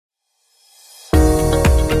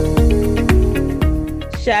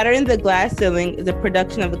Shattering the Glass Ceiling is a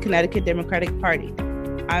production of the Connecticut Democratic Party.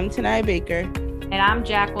 I'm Tanaya Baker. And I'm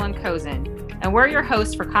Jacqueline Cozen. And we're your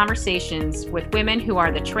hosts for conversations with women who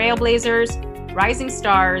are the trailblazers, rising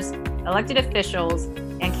stars, elected officials,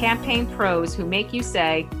 and campaign pros who make you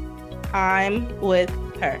say, I'm with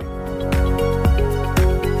her.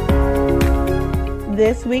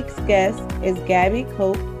 This week's guest is Gabby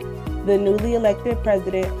Koch, the newly elected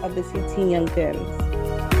president of the CT Young Dems.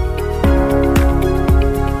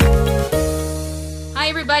 Hi,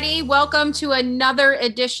 everybody. Welcome to another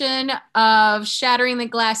edition of Shattering the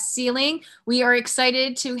Glass Ceiling. We are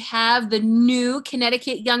excited to have the new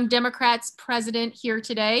Connecticut Young Democrats president here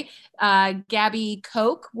today, Gabby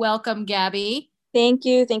Koch. Welcome, Gabby. Thank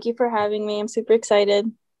you. Thank you for having me. I'm super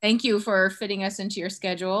excited. Thank you for fitting us into your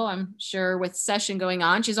schedule. I'm sure with session going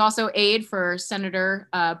on. She's also aide for Senator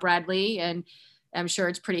Bradley, and I'm sure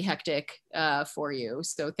it's pretty hectic for you.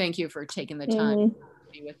 So thank you for taking the time to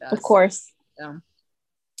be with us. Of course.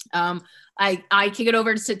 I kick it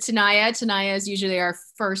over to Tanaya. Tanaya is usually our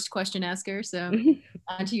first question asker. So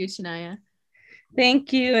on to you, Tanaya.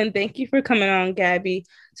 Thank you. And thank you for coming on, Gabby.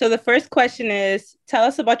 So the first question is, tell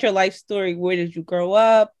us about your life story. Where did you grow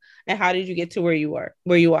up? And how did you get to where you are?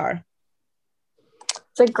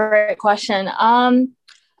 It's a great question.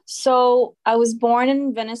 So I was born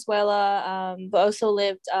in Venezuela, but also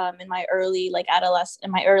lived in my early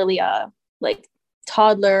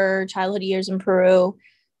toddler childhood years in Peru.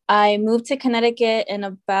 I moved to Connecticut in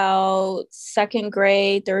about second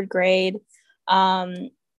grade, third grade.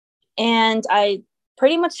 And I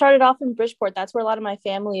pretty much started off in Bridgeport. That's where a lot of my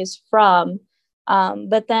family is from.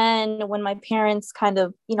 But then when my parents kind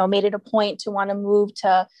of, made it a point to want to move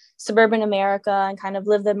to suburban America and kind of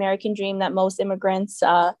live the American dream that most immigrants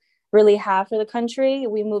really have for the country,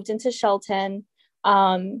 we moved into Shelton.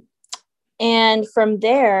 And from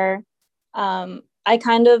there, I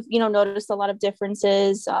kind of, noticed a lot of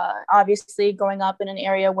differences, obviously growing up in an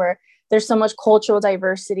area where there's so much cultural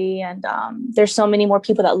diversity and there's so many more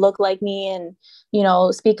people that look like me and,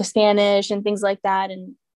 speak Spanish and things like that.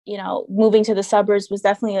 And, moving to the suburbs was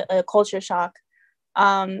definitely a culture shock.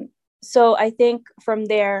 So I think from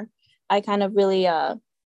there, I kind of really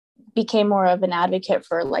became more of an advocate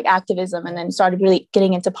for like activism and then started really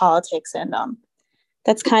getting into politics. And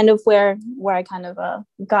that's kind of where I kind of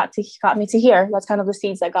got me to here. That's kind of the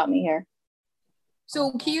seeds that got me here.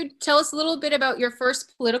 So can you tell us a little bit about your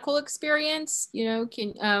first political experience? What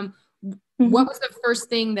was the first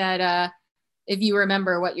thing that, if you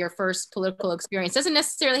remember what your first political experience, doesn't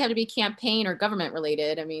necessarily have to be campaign or government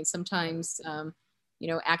related. I mean, sometimes,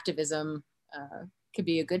 activism could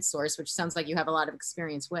be a good source, which sounds like you have a lot of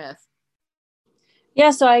experience with.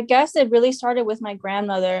 Yeah, so I guess it really started with my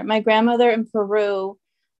grandmother. My grandmother in Peru,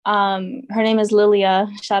 her name is Lilia,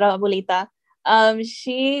 shout out abuelita.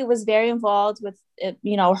 She was very involved with,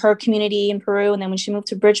 her community in Peru. And then when she moved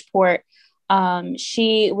to Bridgeport,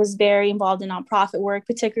 she was very involved in nonprofit work,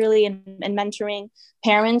 particularly in mentoring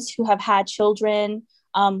parents who have had children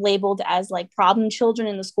labeled as like problem children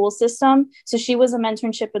in the school system. So she was a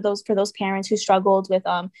mentorship for those parents who struggled with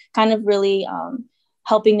kind of really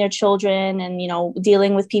helping their children and,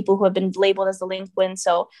 dealing with people who have been labeled as delinquent.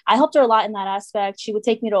 So I helped her a lot in that aspect. She would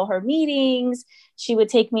take me to all her meetings. She would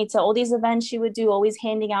take me to all these events she would do, always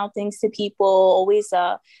handing out things to people, always,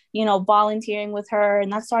 volunteering with her.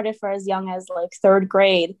 And that started for as young as like third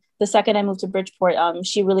grade. The second I moved to Bridgeport,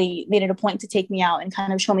 she really made it a point to take me out and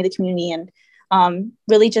kind of show me the community and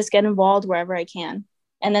really just get involved wherever I can.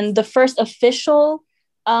 And then the first official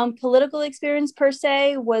political experience per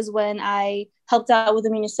se was when I helped out with the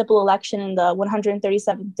municipal election in the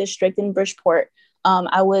 137th district in Bridgeport.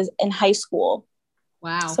 I was in high school.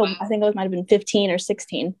 Wow. So I think it might have been 15 or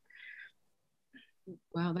 16.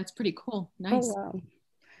 Wow, that's pretty cool. Nice. Oh, wow.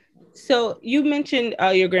 So you mentioned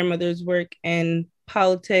your grandmother's work in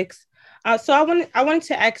politics. So I wanted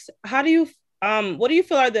to ask, what do you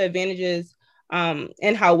feel are the advantages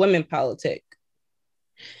in how women politic?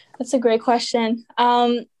 That's a great question.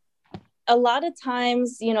 A lot of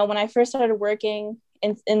times, when I first started working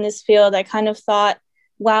in this field, I kind of thought,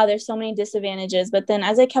 wow, there's so many disadvantages. But then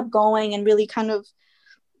as I kept going and really kind of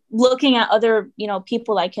looking at other,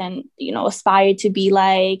 people I can, aspire to be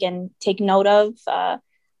like and take note of,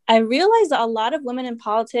 I realized that a lot of women in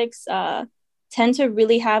politics tend to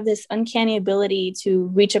really have this uncanny ability to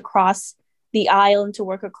reach across the aisle and to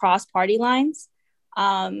work across party lines.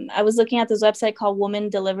 I was looking at this website called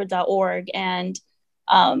womandeliver.org, and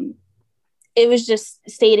it was just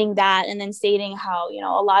stating that, and then stating how,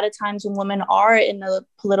 a lot of times when women are in a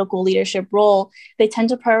political leadership role, they tend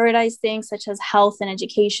to prioritize things such as health and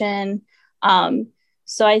education.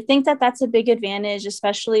 So I think that that's a big advantage,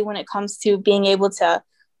 especially when it comes to being able to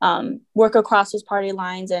work across those party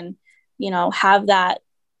lines and, have that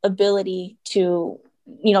ability to,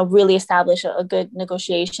 really establish a good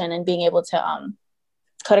negotiation and being able to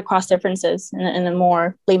cut across differences in a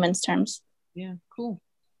more layman's terms. Yeah, cool.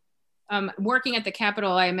 Working at the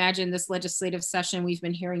Capitol, I imagine this legislative session we've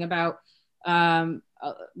been hearing about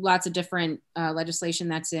lots of different legislation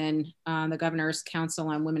that's in the Governor's Council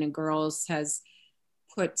on Women and Girls has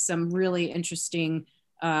put some really interesting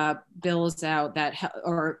bills out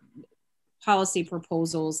or policy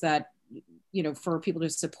proposals that, for people to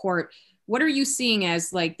support. What are you seeing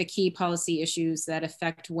as like the key policy issues that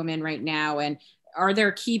affect women right now? And are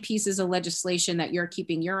there key pieces of legislation that you're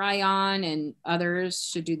keeping your eye on and others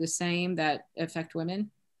should do the same that affect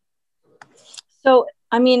women? So,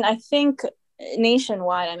 I think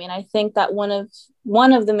nationwide, I think that one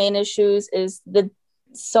of the main issues is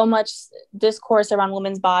so much discourse around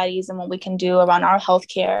women's bodies and what we can do around our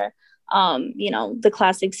healthcare. The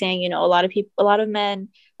classic saying, a lot of men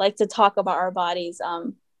like to talk about our bodies.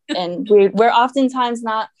 And we're oftentimes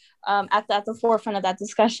not at the forefront of that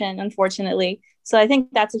discussion, unfortunately. So I think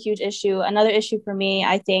that's a huge issue. Another issue for me,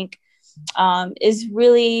 I think, is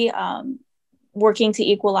really working to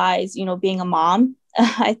equalize, being a mom.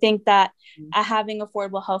 I think that having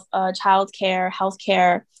affordable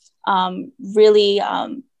healthcare, really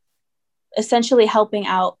essentially helping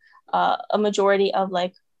out a majority of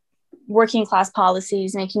like working class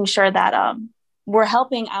policies, making sure that we're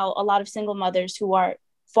helping out a lot of single mothers who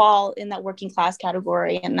fall in that working class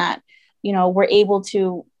category, and that, we're able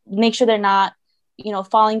to make sure they're not,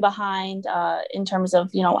 falling behind in terms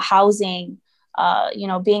of, housing,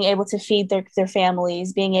 being able to feed their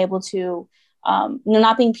families, being able to,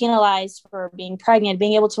 not being penalized for being pregnant,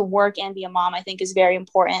 being able to work and be a mom, I think is very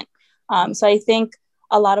important. So I think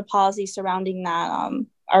a lot of policies surrounding that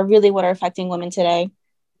are really what are affecting women today.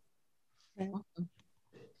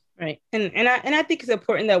 Right. And I think it's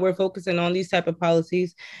important that we're focusing on these type of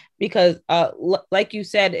policies because like you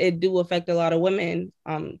said, it do affect a lot of women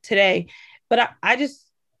today. But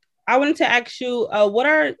I wanted to ask you, what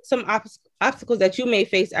are some obstacles that you may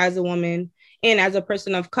face as a woman and as a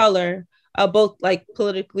person of color, both like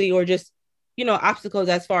politically or just, obstacles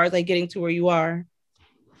as far as like getting to where you are?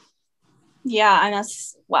 Yeah, and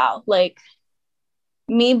wow. Like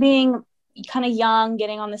me being kind of young,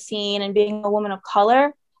 getting on the scene and being a woman of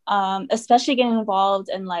color, especially getting involved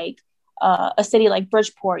in like a city like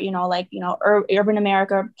Bridgeport, urban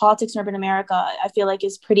America, politics in urban America, I feel like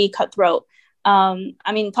is pretty cutthroat.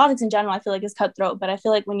 Politics in general, I feel like is cutthroat, but I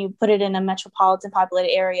feel like when you put it in a metropolitan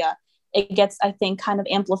populated area, it gets, I think, kind of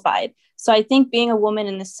amplified. So I think being a woman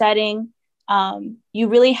in the setting, you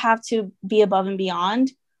really have to be above and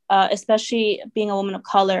beyond, especially being a woman of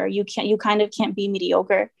color. You kind of can't be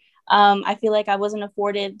mediocre. I feel like I wasn't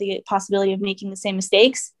afforded the possibility of making the same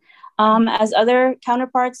mistakes as other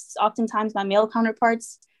counterparts. Oftentimes my male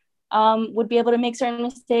counterparts would be able to make certain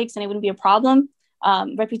mistakes and it wouldn't be a problem.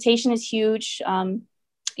 Reputation is huge.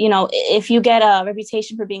 If you get a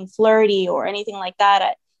reputation for being flirty or anything like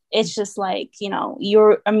that, it's just like,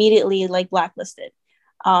 you're immediately like blacklisted.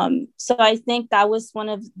 So I think that was one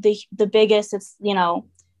of the biggest,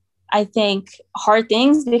 I think, hard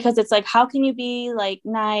things, because it's like, how can you be like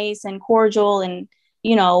nice and cordial and,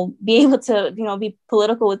 be able to, be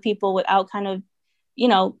political with people without kind of,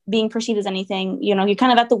 being perceived as anything, you're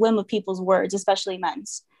kind of at the whim of people's words, especially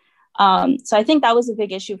men's. So I think that was a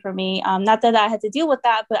big issue for me. Not that I had to deal with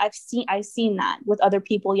that, but I've seen that with other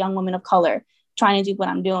people, young women of color, trying to do what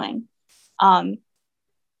I'm doing.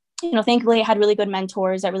 Thankfully I had really good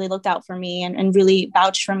mentors that really looked out for me and really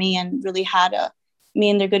vouched for me and really had me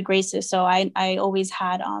in their good graces. So I always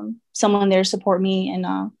had someone there to support me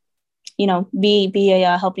and, be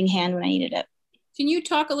a helping hand when I needed it. Can you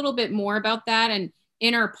talk a little bit more about that? And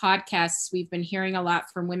in our podcasts, we've been hearing a lot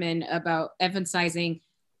from women about emphasizing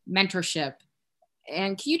mentorship.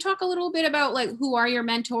 And can you talk a little bit about like, who are your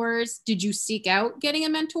mentors? Did you seek out getting a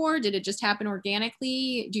mentor? Did it just happen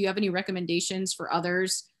organically? Do you have any recommendations for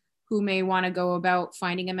others who may want to go about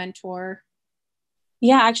finding a mentor?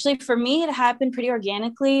 Yeah, actually, for me, it happened pretty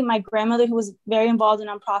organically. My grandmother, who was very involved in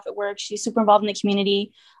nonprofit work, she's super involved in the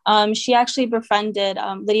community. She actually befriended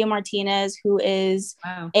Lydia Martinez, who is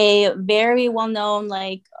a very well-known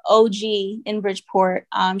like OG in Bridgeport.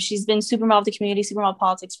 She's been super involved in the community, super involved in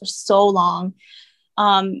politics for so long.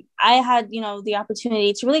 I had, the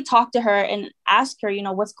opportunity to really talk to her and ask her,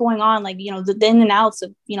 what's going on, like, the in and outs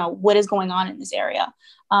of, what is going on in this area.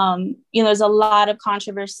 There's a lot of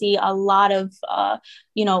controversy, a lot of,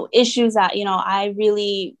 issues that, I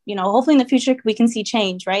really, hopefully in the future we can see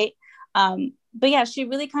change, right? but yeah, she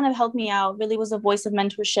really kind of helped me out, really was a voice of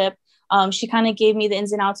mentorship. She kind of gave me the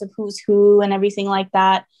ins and outs of who's who and everything like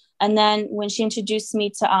that. And then when she introduced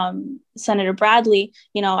me to Senator Bradley,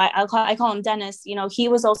 you know, I call him Dennis, you know, he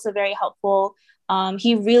was also very helpful.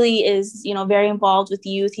 He really is, you know, very involved with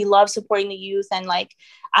youth. He loves supporting the youth. And like,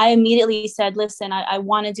 I immediately said, listen, I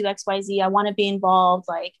want to do XYZ. I want to be involved.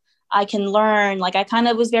 Like, I can learn. Like, I kind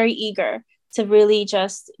of was very eager to really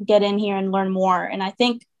just get in here and learn more. And I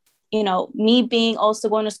think, you know, me being also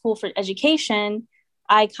going to school for education,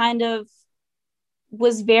 I kind of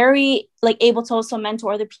was very like able to also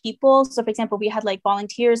mentor other people. So for example, we had like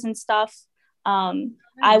volunteers and stuff.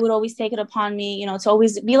 I would always take it upon me, you know, to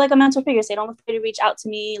always be like a mentor figure, say, don't afraid to reach out to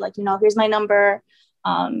me. Like, you know, here's my number.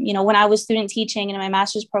 You know, when I was student teaching in my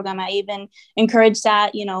master's program, I even encouraged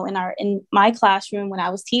that, you know, in my classroom when I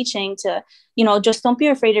was teaching to, you know, just don't be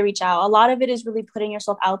afraid to reach out. A lot of it is really putting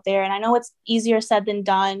yourself out there. And I know it's easier said than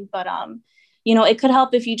done, but, you know, it could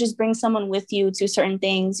help if you just bring someone with you to certain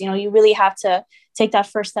things. You know, you really have to take that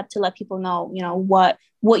first step to let people know, you know, what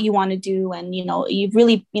you want to do. And, you know, you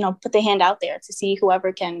really, you know, put the hand out there to see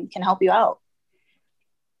whoever can help you out.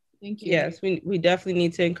 Thank you. Yes, we definitely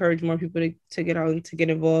need to encourage more people to get out and to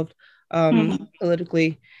get involved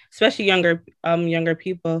politically, especially younger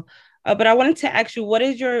people. But I wanted to ask you, what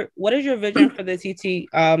is your vision for the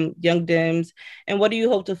TT Young Dems, and what do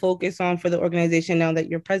you hope to focus on for the organization now that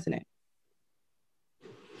you're president?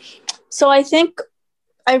 So I think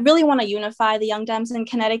I really want to unify the Young Dems in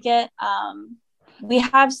Connecticut. We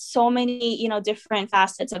have so many, you know, different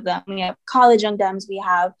facets of them. We have college Young Dems. We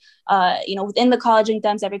have, you know, within the college Young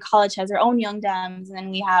Dems, every college has their own Young Dems. And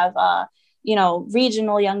then we have, you know,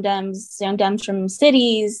 regional Young Dems from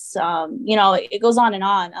cities. You know, it goes on and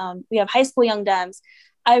on. We have high school Young Dems.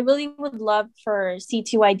 I really would love for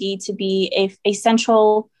C2YD to be a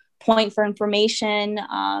central point for information,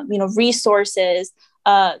 you know, resources,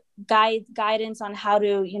 guidance on how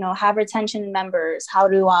to, you know, have retention members, how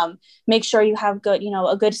to make sure you have good, you know,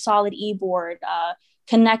 a good solid e-board,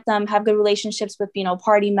 connect them, have good relationships with, you know,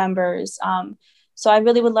 party members. So I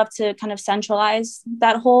really would love to kind of centralize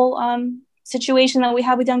that whole situation that we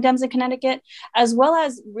have with Young Dems in Connecticut, as well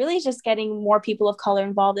as really just getting more people of color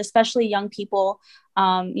involved, especially young people,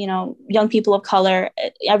 you know, young people of color.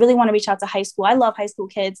 I really want to reach out to high school. I love high school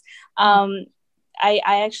kids. I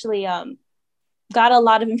actually got a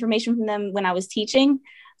lot of information from them when I was teaching.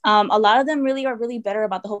 A lot of them really are really better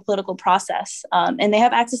about the whole political process. And they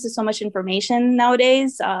have access to so much information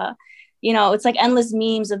nowadays. You know, it's like endless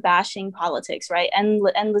memes of bashing politics, right?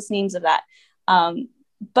 Endless memes of that.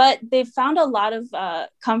 But they've found a lot of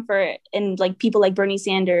comfort in like people like Bernie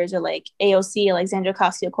Sanders or like AOC, Alexandria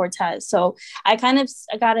Ocasio-Cortez. So I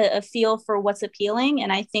got a feel for what's appealing.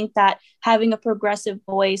 And I think that having a progressive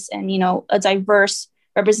voice and, you know, a diverse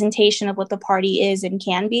representation of what the party is and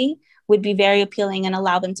can be would be very appealing and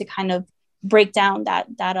allow them to kind of break down that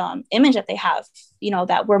image that they have, you know,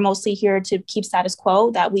 that we're mostly here to keep status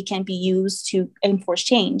quo, that we can be used to enforce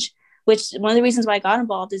change. Which one of the reasons why I got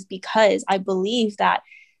involved is because I believe that,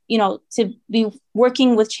 you know, to be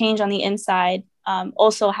working with change on the inside,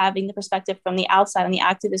 also having the perspective from the outside on the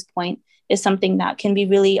activist point is something that can be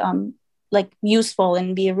really like useful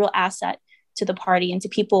and be a real asset to the party and to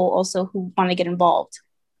people also who want to get involved.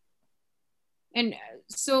 And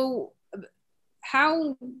so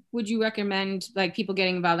how would you recommend like people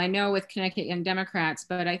getting involved? I know with Connecticut Young Democrats,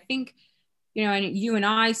 but I think, you know, and you and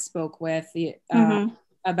I spoke with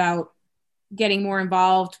about getting more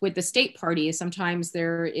involved with the state parties. Sometimes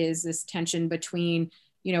there is this tension between,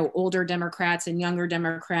 you know, older Democrats and younger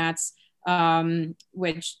Democrats,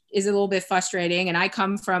 which is a little bit frustrating. And I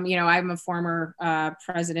come from, you know, I'm a former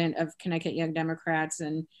president of Connecticut Young Democrats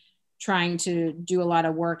and trying to do a lot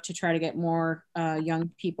of work to try to get more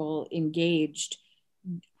young people engaged.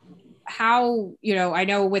 How, you know, I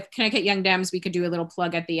know with Connecticut Young Dems, we could do a little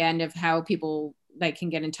plug at the end of how people like can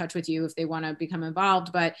get in touch with you if they want to become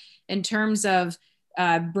involved. But in terms of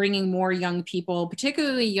bringing more young people,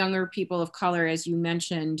 particularly younger people of color, as you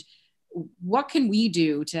mentioned, what can we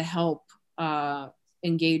do to help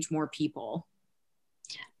engage more people?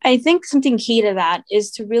 I think something key to that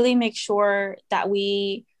is to really make sure that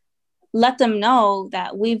we let them know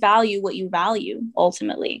that we value what you value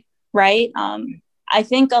ultimately, right? I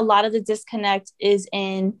think a lot of the disconnect is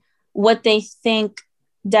in what they think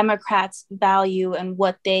Democrats value and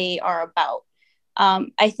what they are about.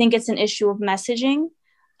 I think it's an issue of messaging.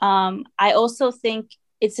 I also think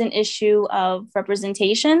it's an issue of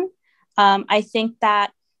representation. I think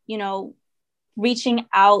that, you know, reaching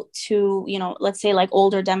out to, you know, let's say like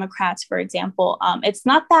older Democrats, for example, it's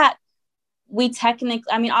not that we technically,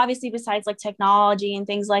 I mean, obviously besides like technology and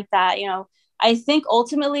things like that, you know, I think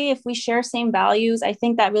ultimately, if we share same values, I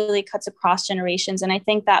think that really cuts across generations. And I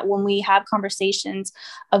think that when we have conversations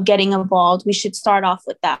of getting involved, we should start off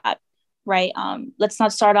with that, right? Let's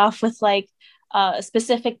not start off with like a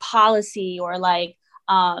specific policy or like,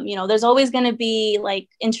 there's always going to be like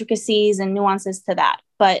intricacies and nuances to that.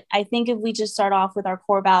 But I think if we just start off with our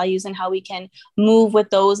core values and how we can move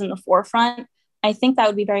with those in the forefront, I think that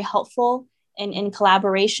would be very helpful in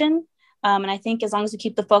collaboration. And I think as long as we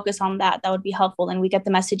keep the focus on that, that would be helpful. And we get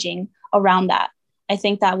the messaging around that. I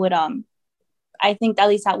think that would, I think at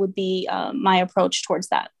least that would be my approach towards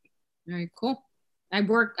that. All right, cool. I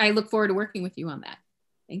look forward to working with you on that.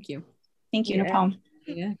 Thank you. Thank you, no problem.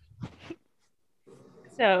 Yeah.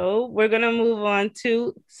 So we're gonna move on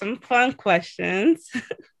to some fun questions.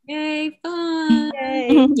 Yay, fun.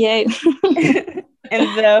 Yay. Yay.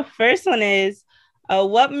 And the first one is,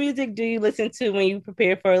 what music do you listen to when you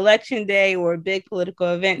prepare for election day or a big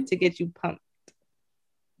political event to get you pumped?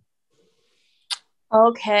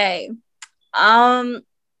 Okay.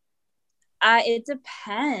 It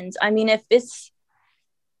depends. I mean,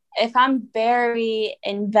 if I'm very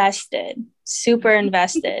invested, super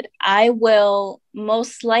invested, I will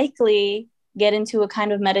most likely get into a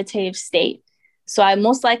kind of meditative state. So I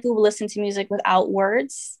most likely will listen to music without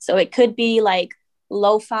words. So it could be like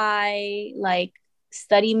lo-fi, like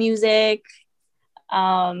study music,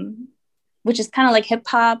 which is kind of like hip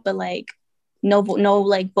hop, but like no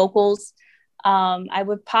like vocals. I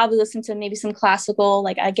would probably listen to maybe some classical.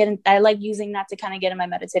 Like I like using that to kind of get in my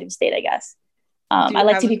meditative state, I guess. I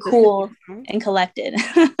like to be cool and collected.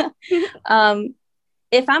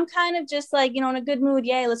 If I'm kind of just like, in a good mood,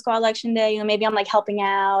 yay, let's go election day. Maybe I'm like helping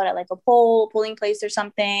out at like a polling place or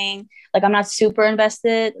something. Like I'm not super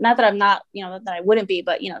invested. Not that I'm not, that I wouldn't be,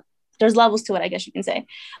 but there's levels to it, I guess you can say.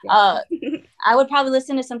 Yeah. I would probably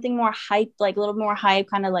listen to something more hype, like a little more hype,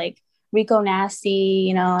 kind of like Rico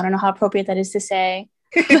Nasty. I don't know how appropriate that is to say.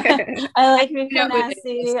 I like Rico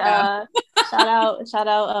Nasty. Shout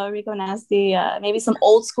out Rico Nasty. Maybe some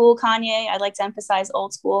old school Kanye. I'd like to emphasize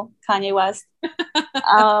old school Kanye West.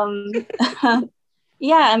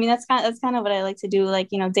 Yeah, I mean that's kind of what I like to do. Like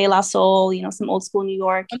De La Soul. Some old school New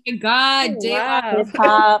York. Oh my God, De La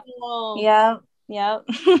Soul. Yeah.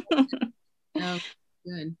 Oh,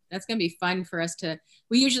 good. That's gonna be fun for us to.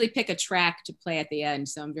 We usually pick a track to play at the end,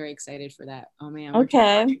 so I'm very excited for that. Oh man.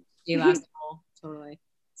 Okay. De La Soul, totally.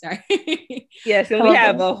 Sorry. Yes, and we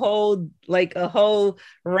have a whole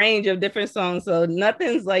range of different songs, so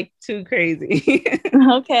nothing's like too crazy.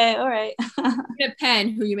 Okay, all right. Tina Penn,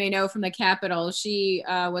 who you may know from the Capitol, she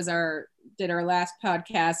did our last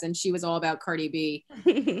podcast, and she was all about Cardi B.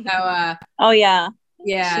 So, oh yeah,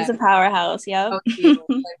 she's a powerhouse. Yeah, I love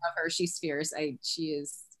her. She's fierce. She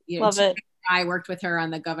is. Love it. I worked with her on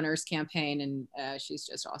the governor's campaign, and she's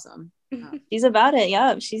just awesome. She's about it.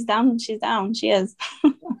 Yeah, she's down. She's down. She is.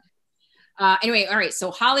 Anyway, all right. So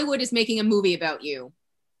Hollywood is making a movie about you.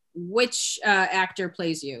 Which actor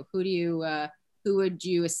plays you? Who would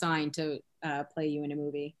you assign to play you in a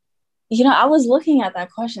movie? I was looking at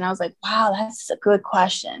that question. I was like, wow, that's a good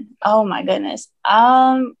question. Oh my goodness.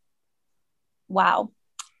 Wow.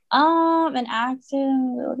 An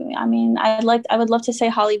actor. I mean, I would love to say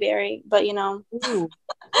Halle Berry, but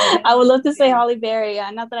I would love to say Halle Berry.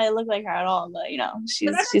 Not that I look like her at all, but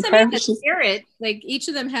she's perfect. Spirit, like each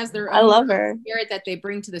of them has their own. I love her spirit that they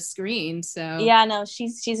bring to the screen. So yeah, no,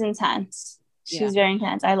 she's intense. She's very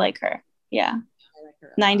intense. I like her. Yeah. I like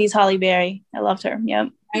her 90s Halle Berry. I loved her. Yep.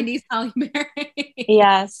 90s Halle Berry.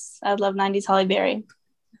 Yes, I love 90s Halle Berry.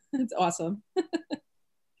 That's awesome.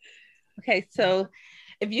 Okay, so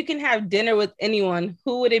if you can have dinner with anyone,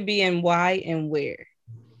 who would it be and why and where?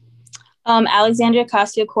 Alexandria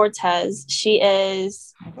Ocasio-Cortez. She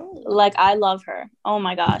is like, I love her. Oh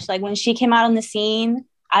my gosh. Like when she came out on the scene,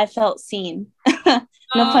 I felt seen. No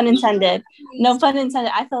pun intended. No pun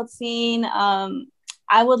intended. I felt seen.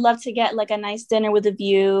 I would love to get like a nice dinner with a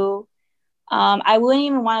view. I wouldn't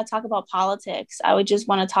even want to talk about politics. I would just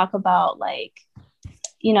want to talk about like,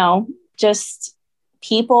 just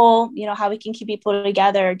people, how we can keep people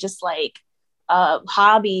together, just like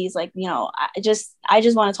hobbies, like I just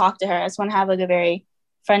want to talk to her. I just want to have like a very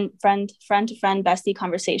friend to friend bestie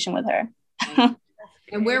conversation with her.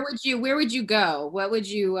 And where would you go? What would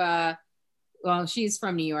you well, she's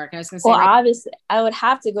from New York. I was gonna say, well, obviously I would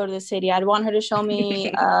have to go to the city. I'd want her to show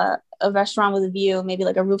me a restaurant with a view, maybe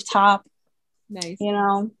like a rooftop. Nice.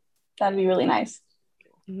 That'd be really nice.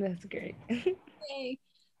 That's great. Okay.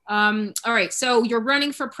 All right, so you're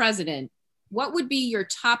running for president. What would be your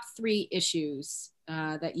top 3 issues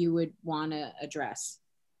that you would want to address?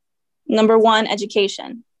 Number 1,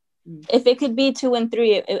 education. If it could be 2 and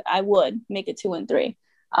 3, I would make it 2 and 3.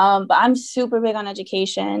 But I'm super big on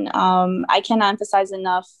education. I cannot emphasize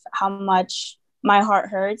enough how much my heart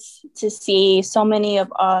hurts to see so many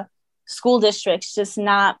of school districts just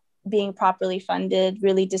not being properly funded,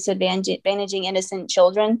 really disadvantaging innocent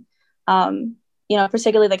children.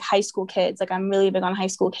 Particularly like high school kids. Like I'm really big on high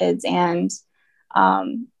school kids, and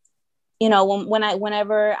when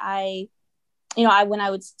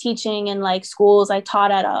I was teaching in like schools, I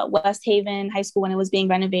taught at West Haven High School when it was being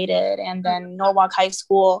renovated, and then Norwalk High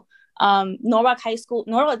School. Norwalk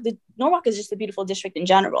is just a beautiful district in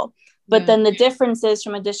general. But then the differences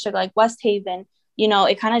from a district like West Haven,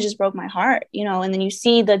 it kind of just broke my heart, and then you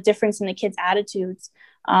see the difference in the kids' attitudes.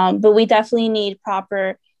 But we definitely need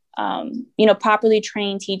properly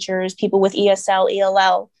trained teachers, people with ESL,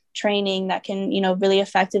 ELL training that can, really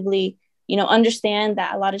effectively understand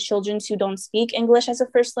that a lot of children who don't speak English as a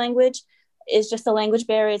first language is just a language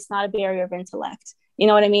barrier. It's not a barrier of intellect. You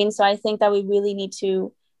know what I mean? So I think that we really need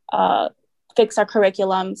to fix our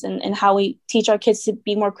curriculums and how we teach our kids to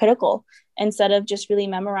be more critical instead of just really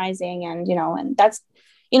memorizing. And that's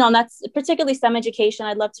particularly STEM education.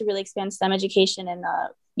 I'd love to really expand STEM education and,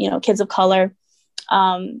 kids of color,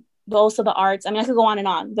 but also the arts. I mean, I could go on and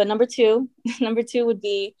on, but number two would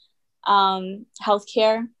be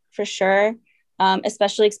healthcare. For sure,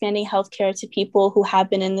 especially expanding healthcare to people who have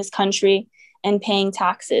been in this country and paying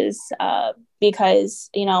taxes because,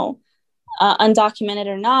 undocumented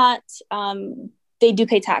or not, they do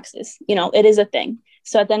pay taxes. It is a thing.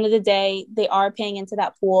 So at the end of the day, they are paying into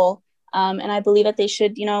that pool. And I believe that they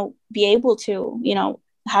should, be able to,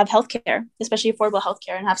 have healthcare, especially affordable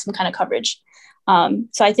healthcare, and have some kind of coverage.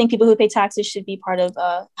 So I think people who pay taxes should be part of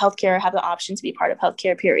healthcare, have the option to be part of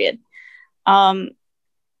healthcare, period.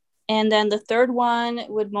 And then the third one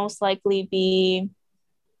would most likely be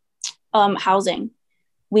housing.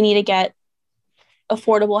 We need to get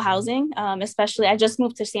affordable housing, especially I just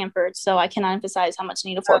moved to Stanford, so I cannot emphasize how much I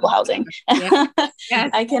need affordable housing. Yeah.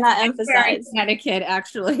 Yes. I cannot emphasize. Connecticut,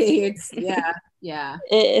 actually, it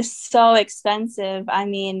is so expensive. I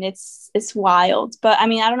mean, it's wild. But I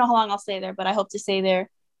mean, I don't know how long I'll stay there, but I hope to stay there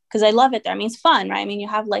because I love it there. I mean, it's fun, right? I mean, you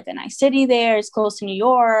have like a nice city there. It's close to New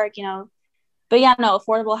York, But yeah, no,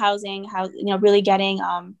 affordable housing, really getting,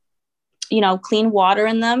 clean water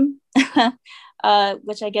in them,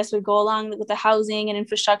 which I guess would go along with the housing and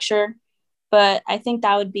infrastructure. But I think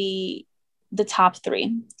that would be the top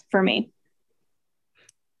 3 for me.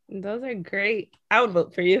 Those are great. I would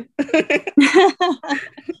vote for you.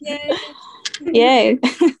 Yay. Yay.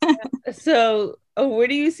 So where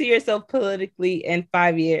do you see yourself politically in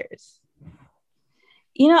 5 years?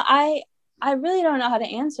 I really don't know how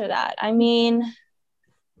to answer that. I mean,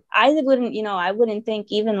 I wouldn't think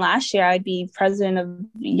even last year I'd be president of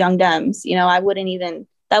Young Dems.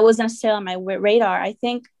 That wasn't necessarily on my radar. I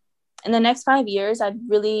think in the next 5 years, I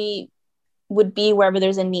really would be wherever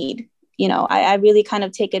there's a need. I really kind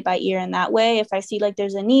of take it by ear in that way. If I see like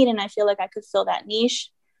there's a need and I feel like I could fill that niche,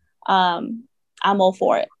 I'm all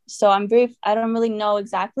for it. So I don't really know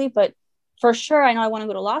exactly, but for sure, I know I want to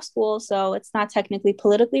go to law school. So it's not technically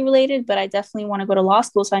politically related, but I definitely want to go to law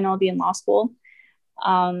school. So I know I'll be in law school.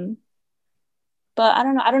 But I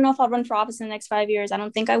don't know. I don't know if I'll run for office in the next 5 years. I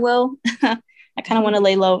don't think I will. I kind of want to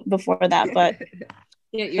lay low before that, but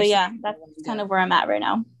that's kind of where I'm at right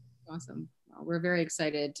now. Awesome. Well, we're very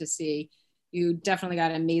excited to see. You definitely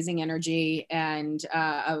got amazing energy and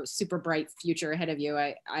a super bright future ahead of you.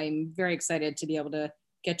 I'm very excited to be able to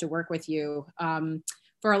get to work with you.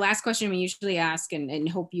 For our last question, we usually ask and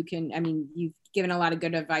hope you can, you've given a lot of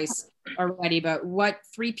good advice already, but what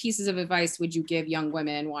 3 pieces of advice would you give young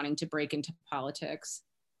women wanting to break into politics?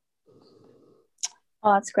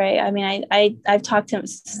 Oh, that's great. I mean, I've talked to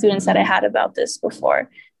students that I had about this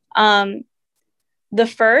before. The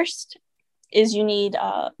first is you need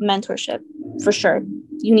mentorship, for sure.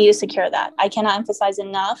 You need to secure that. I cannot emphasize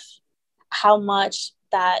enough how much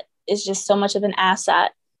that is just so much of an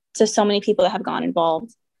asset to so many people that have gone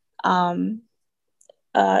involved.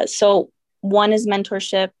 So 1 is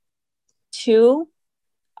mentorship. 2,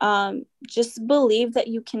 just believe that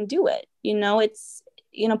you can do it. It's,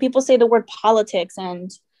 people say the word politics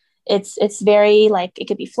and it's very like, it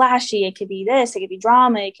could be flashy. It could be this, it could be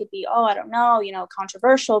drama. It could be, I don't know,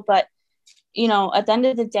 controversial, but at the end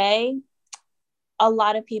of the day, a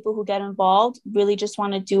lot of people who get involved really just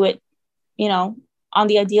want to do it, on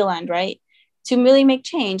the ideal end, right? To really make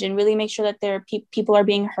change and really make sure that their people are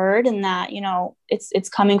being heard and that, it's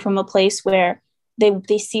coming from a place where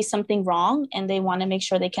they see something wrong and they want to make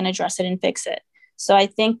sure they can address it and fix it. So I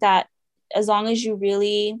think that as long as you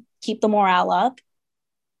really keep the morale up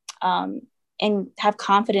and have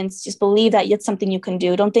confidence. Just believe that it's something you can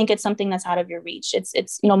do. Don't think it's something that's out of your reach.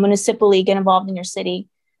 It's municipally, get involved in your city,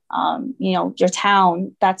 your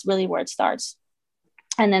town. That's really where it starts.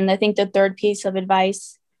 And then I think the third piece of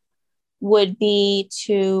advice would be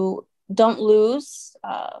to don't lose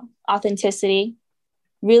authenticity.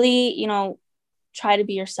 Really, try to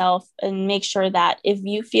be yourself, and make sure that if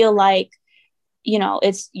you feel like,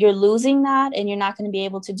 you're losing that and you're not going to be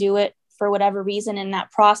able to do it for whatever reason in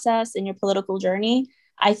that process in your political journey,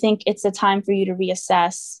 I think it's a time for you to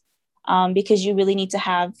reassess, because you really need to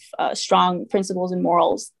have strong principles and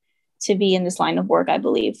morals to be in this line of work, I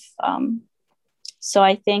believe. So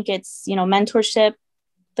I think it's, mentorship,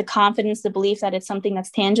 the confidence, the belief that it's something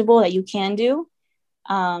that's tangible that you can do.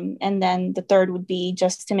 And then the third would be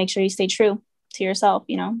just to make sure you stay true to yourself,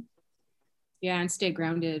 Yeah, and stay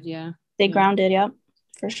grounded. Yeah. Stay grounded. Yep,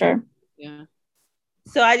 for sure. Yeah.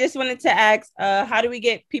 So I just wanted to ask, how do we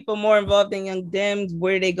get people more involved in Young Dems?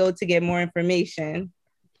 Where do they go to get more information?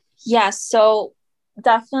 Yes, so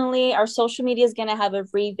definitely our social media is going to have a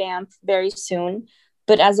revamp very soon.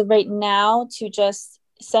 But as of right now, to just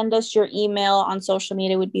send us your email on social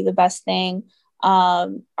media would be the best thing.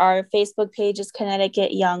 Our Facebook page is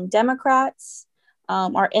Connecticut Young Democrats.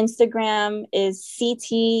 Our Instagram is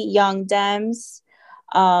CT Young Dems.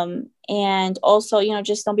 And also,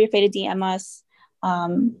 just don't be afraid to DM us.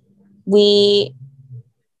 We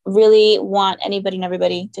really want anybody and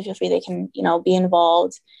everybody to feel free. They can, be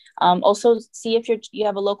involved. Also see if you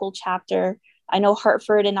have a local chapter. I know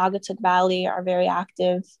Hartford and Naugatuck Valley are very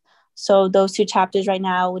active. So those two chapters right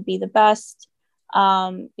now would be the best.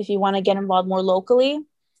 If you want to get involved more locally,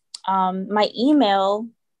 my email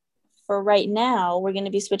for right now, we're going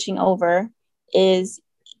to be switching over, is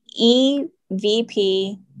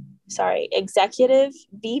executive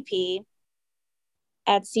VP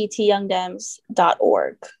at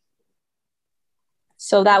ctyoungdems.org.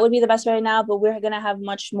 So that would be the best right now, but we're going to have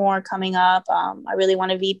much more coming up. I really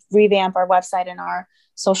want to revamp our website and our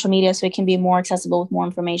social media so it can be more accessible with more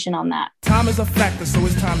information on that. Time is a factor, so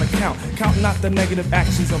it's time to count. Count not the negative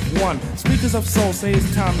actions of one. Speakers of soul say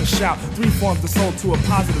it's time to shout. Three forms the soul to a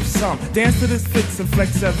positive sum. Dance to this fix and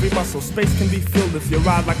flex every muscle. Space can be filled if you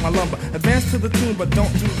ride like my lumber. Advance to the tune, but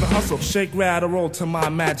don't do the hustle. Shake, rattle, roll to my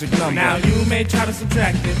magic number. Now you may try to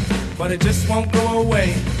subtract it, but it just won't go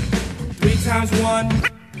away. 3 times 1.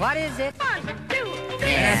 What is it? 1, 2, 3.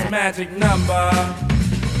 That's a magic number.